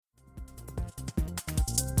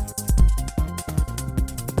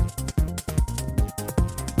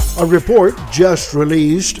A report just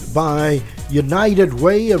released by United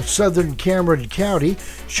Way of Southern Cameron County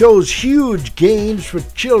shows huge gains for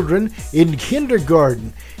children in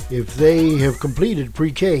kindergarten if they have completed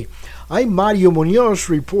pre-K. I'm Mario Munoz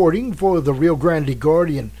reporting for the Rio Grande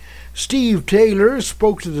Guardian. Steve Taylor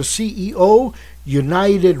spoke to the CEO,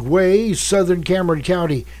 United Way, Southern Cameron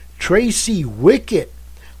County, Tracy Wickett,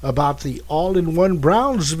 about the All-in-One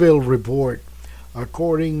Brownsville report.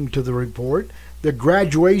 According to the report, the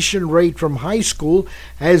graduation rate from high school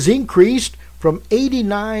has increased from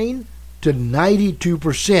 89 to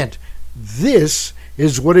 92%. This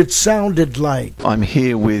is what it sounded like. I'm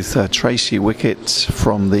here with Tracy Wickett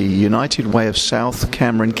from the United Way of South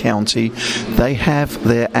Cameron County. They have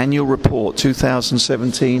their annual report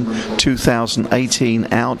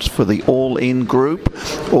 2017-2018 out for the All-In group.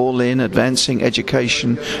 All-In, advancing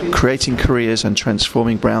education, creating careers and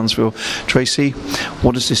transforming Brownsville. Tracy,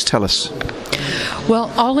 what does this tell us?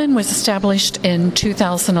 Well, All-In was established in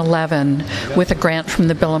 2011 with a grant from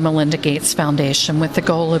the Bill and Melinda Gates Foundation with the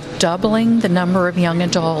goal of doubling the number of young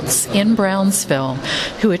adults in Brownsville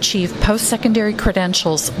who achieve post-secondary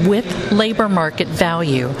credentials with labor market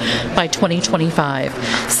value by 2025.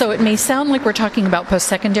 So it may sound like we're talking about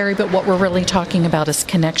post-secondary, but what we're really talking about is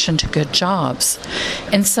connection to good jobs.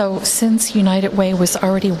 And so since United Way was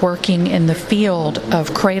already working in the field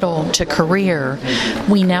of cradle to career,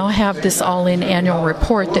 we now have this All-In annual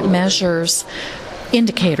report that measures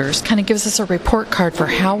indicators, kind of gives us a report card for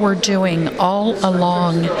how we're doing all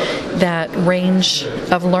along that range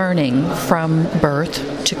of learning from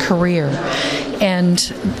birth to career.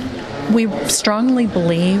 And we strongly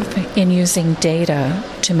believe in using data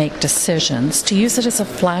to make decisions, to use it as a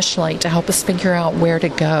flashlight to help us figure out where to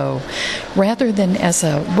go, rather than as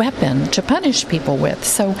a weapon to punish people with.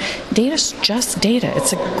 So data's just data.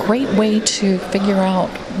 It's a great way to figure out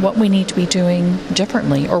what we need to be doing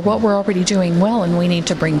differently or what we're already doing well and we need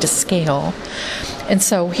to bring to scale. And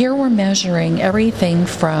so here we're measuring everything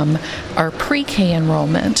from our pre-K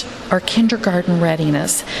enrollment, our kindergarten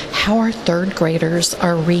readiness, how our third graders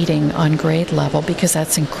are reading on grade level, because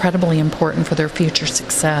that's incredibly important for their future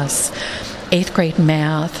success. 8th grade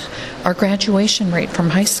math, our graduation rate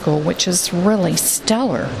from high school, which is really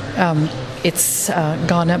stellar. It's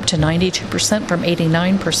gone up to 92% from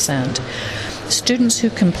 89%. Students who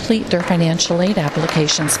complete their financial aid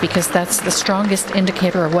applications, because that's the strongest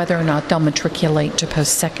indicator of whether or not they'll matriculate to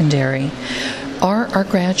post-secondary. Are our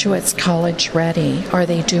graduates college ready? Are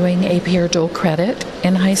they doing AP or dual credit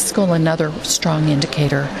in high school? Another strong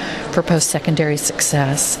indicator for post-secondary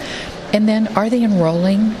success. And then, are they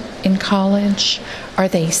enrolling in college? Are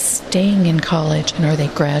they staying in college? And are they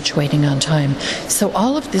graduating on time? So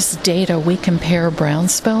all of this data, we compare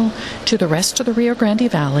Brownsville to the rest of the Rio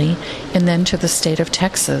Grande Valley and then to the state of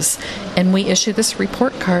Texas. And we issue this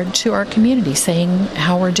report card to our community saying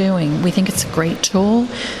how we're doing. We think it's a great tool.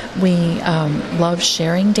 We love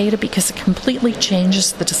sharing data because it completely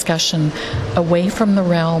changes the discussion away from the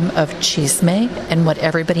realm of chisme and what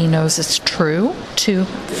everybody knows is true to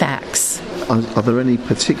facts. Are there any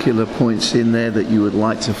particular points in there that you would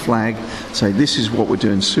like to flag? Say, this is what we're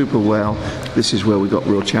doing super well, this is where we got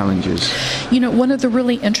real challenges. You know, one of the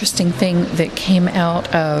really interesting things that came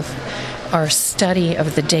out of our study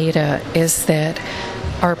of the data is that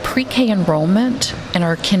our pre-K enrollment and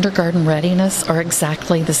our kindergarten readiness are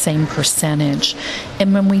exactly the same percentage.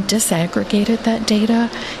 And when we disaggregated that data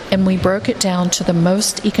and we broke it down to the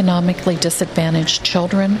most economically disadvantaged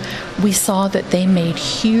children, we saw that they made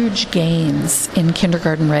huge gains in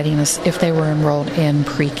kindergarten readiness if they were enrolled in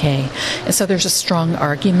pre-K. And so there's a strong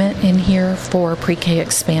argument in here for pre-K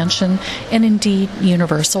expansion and indeed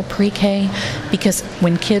universal pre-K, because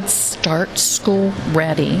when kids start school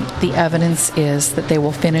ready, the evidence is that they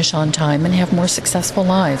will finish on time and have more successful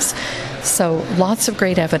lives. So lots of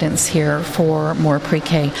great evidence here for more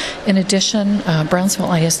pre-K. In addition,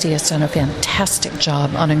 Brownsville ISD has done a fantastic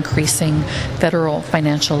job on increasing federal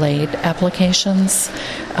financial aid applications.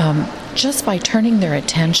 Just by turning their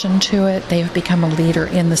attention to it, they've become a leader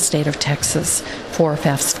in the state of Texas for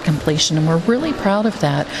FAFSA completion, and we're really proud of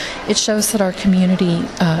that. It shows that our community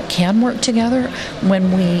can work together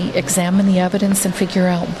when we examine the evidence and figure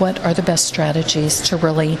out what are the best strategies to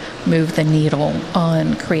really move the needle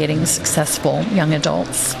on creating successful young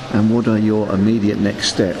adults. And what are your immediate next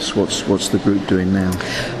steps? What's the group doing now?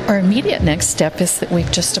 Our immediate next step is that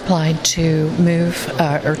we've just applied to move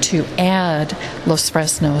or to add Los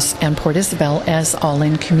Fresnos and Port Isabel as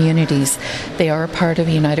All-In Communities. They are a part of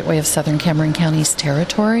United Way of Southern Cameron County's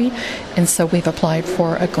territory, and so we've applied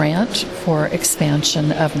for a grant for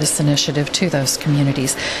expansion of this initiative to those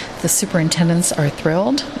communities. The superintendents are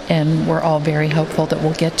thrilled, and we're all very hopeful that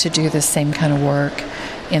we'll get to do the same kind of work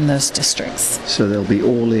in those districts. So they'll be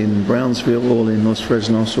all in Brownsville, all in Los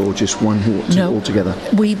Fresnos, or just one altogether?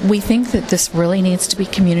 We think that this really needs to be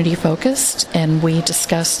community focused, and we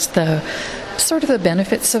discussed the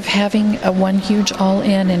benefits of having a one huge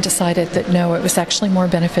all-in and decided that no, it was actually more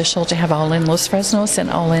beneficial to have all-in Los Fresnos and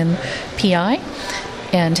all-in PI,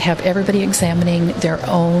 and have everybody examining their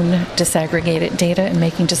own disaggregated data and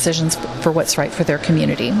making decisions for what's right for their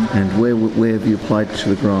community. And where have you applied to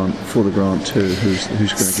the grant to? Who's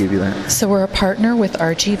going to give you that? So we're a partner with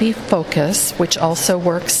RGV Focus, which also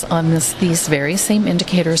works on these very same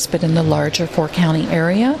indicators, but in the larger 4-county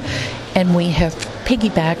area. And we have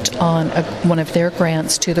piggybacked on one of their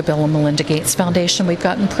grants to the Bill and Melinda Gates Foundation. We've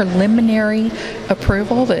gotten preliminary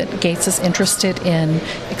approval that Gates is interested in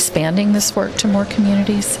expanding this work to more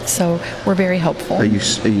communities, so we're very hopeful. Are you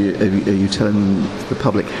telling the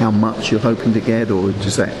public how much you're hoping to get, or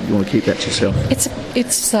does that you want to keep that to yourself?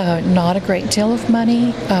 It's not a great deal of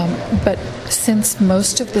money, but since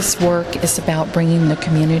most of this work is about bringing the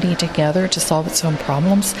community together to solve its own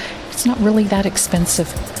problems, it's not really that expensive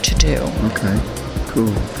to do. Okay, cool.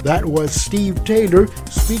 That was Steve Taylor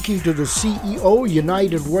speaking to the CEO,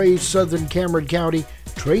 United Way, Southern Cameron County,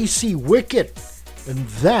 Tracy Wickett. And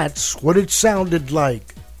that's what it sounded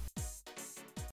like.